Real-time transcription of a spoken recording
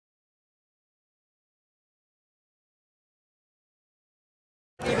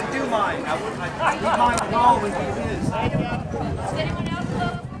Even do mine. I leave mine at home and do his. Does anyone else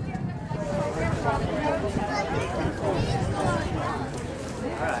love?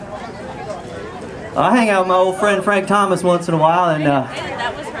 I hang out with my old friend Frank Thomas once in a while, and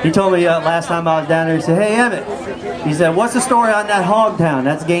he told me last time I was down there, he said, "Hey Emmett," he said, "what's the story on that Hogtown?"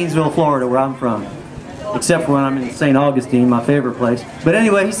 That's Gainesville, Florida, where I'm from. Except for when I'm in St. Augustine, my favorite place. But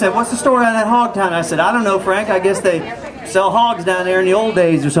anyway, he said, "What's the story on that Hogtown?" I said, "I don't know, Frank. I guess they sell hogs down there in the old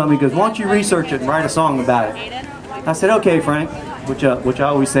days or something." He goes, "Why don't you research it and write a song about it?" I said, "Okay, Frank," which I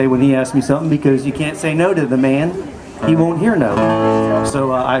always say when he asks me something, because you can't say no to the man. He won't hear no.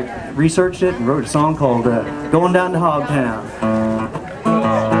 So I researched it and wrote a song called "Going Down to Hogtown."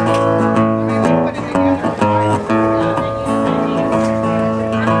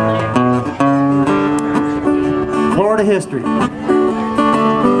 Florida history.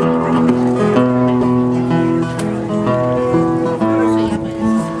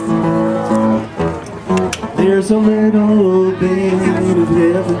 There's a little bit of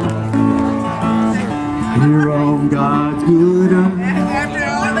heaven here on God's good earth.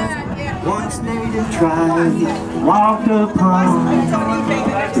 Once native tribes walked upon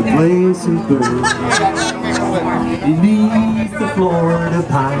the place of birth beneath the Florida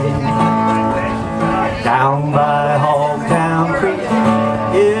pine, down by Hogtown Creek.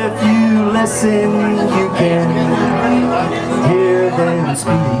 If you listen, you can hear them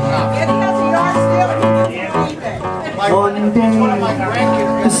speak. One day,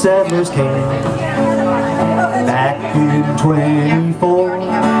 the settlers came back in 24.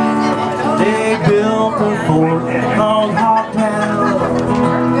 They built a fort called Hogtown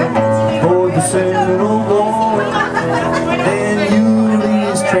for the Seminole War. Then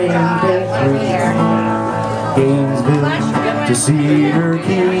Yulee's train came through Gainesville to Cedar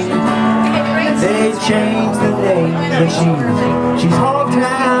Key. They changed the name, but she's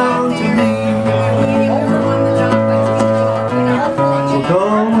Hogtown to me. We're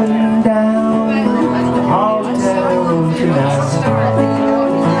going down to Hogtown tonight.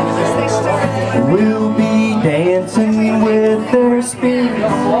 We'll be dancing with their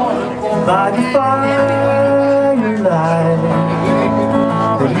spirits by the firelight.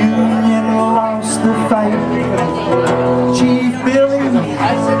 The Union lost the fight. Chief Billy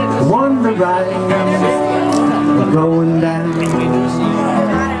won the right. We're going down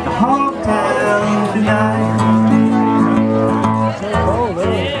to Hogtown tonight.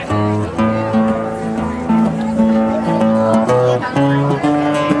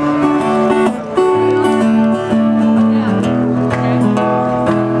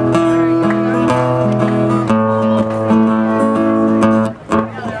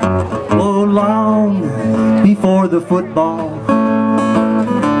 Before the football,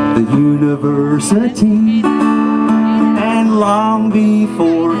 the university, and long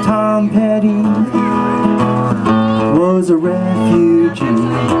before Tom Petty was a refugee,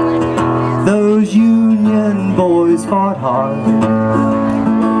 those Union boys fought hard.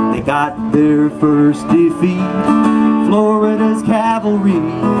 They got their first defeat, Florida's cavalry,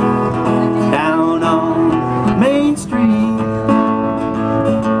 down on Main Street.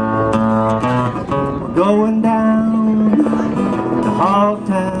 Going down to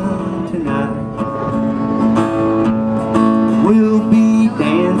Hogtown tonight. We'll be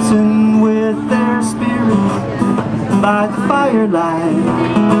dancing with their spirits by the firelight.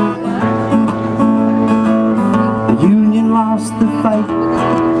 The Union lost the fight.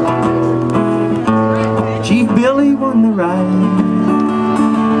 Chief Billy won the right.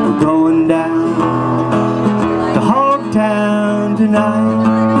 We're going down to Hogtown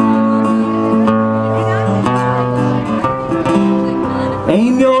tonight.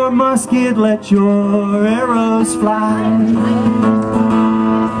 Aim your musket, let your arrows fly.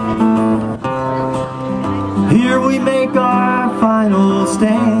 Here we make our final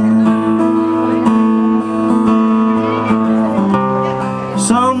stand.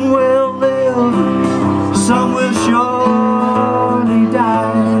 Some will live, some will surely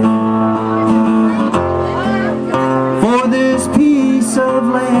die, for this piece of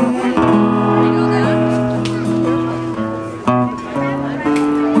land.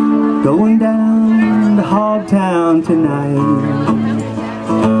 Going down to Hogtown tonight.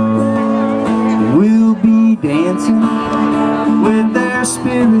 We'll be dancing with their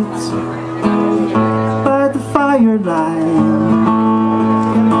spirits by the firelight.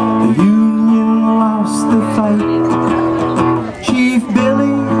 The Union lost the fight. Chief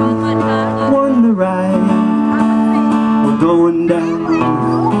Billy won the right. We're going down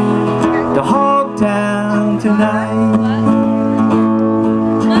to Hogtown tonight.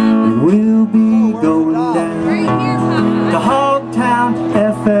 We'll be going down to Hogtown,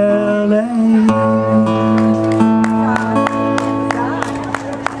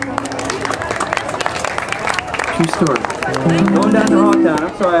 tour. Going down to Hogtown.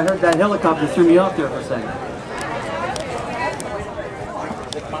 I'm sorry, I heard that helicopter threw me off there for a second.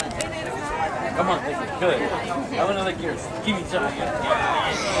 Come on, good. I want to lick yours. Give me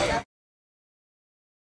some.